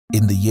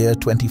In the year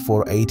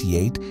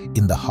 2488,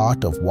 in the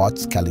heart of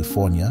Watts,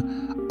 California,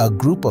 a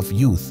group of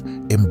youth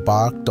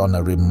embarked on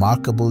a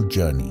remarkable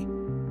journey.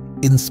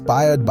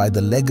 Inspired by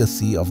the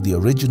legacy of the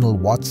original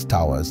Watts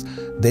Towers,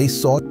 they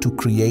sought to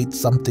create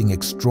something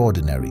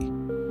extraordinary.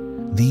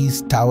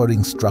 These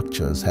towering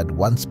structures had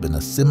once been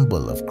a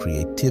symbol of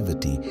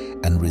creativity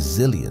and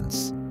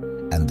resilience,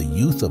 and the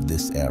youth of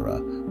this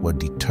era were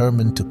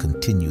determined to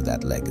continue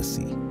that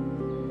legacy.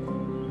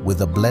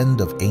 With a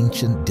blend of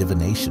ancient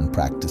divination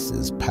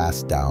practices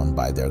passed down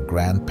by their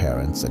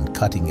grandparents and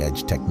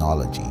cutting-edge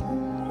technology,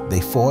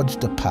 they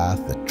forged a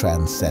path that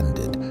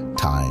transcended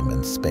time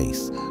and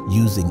space,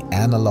 using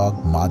analog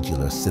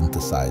modular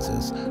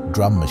synthesizers,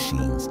 drum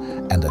machines,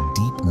 and a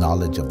deep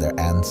knowledge of their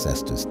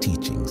ancestors'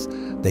 teachings.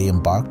 They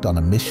embarked on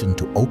a mission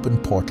to open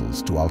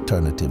portals to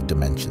alternative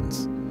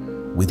dimensions.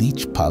 With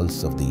each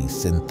pulse of these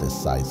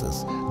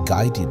synthesizers,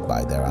 guided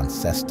by their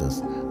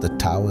ancestors, the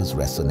towers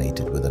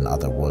resonated with an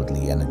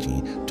otherworldly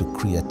energy to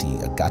create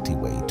a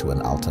gateway to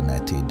an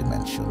alternate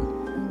dimension.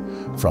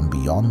 From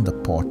beyond the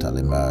portal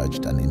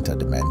emerged an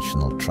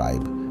interdimensional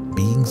tribe,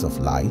 beings of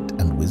light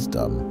and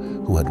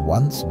wisdom who had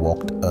once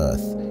walked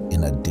Earth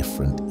in a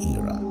different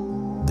era.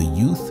 The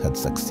youth had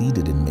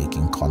succeeded in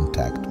making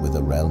contact with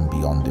a realm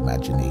beyond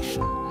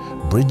imagination,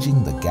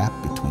 bridging the gap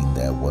between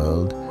their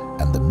world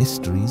and the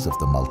mysteries of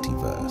the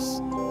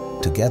multiverse.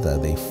 Together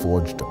they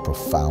forged a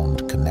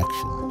profound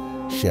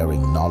connection,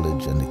 sharing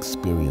knowledge and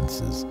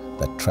experiences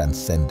that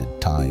transcended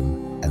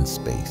time and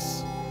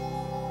space.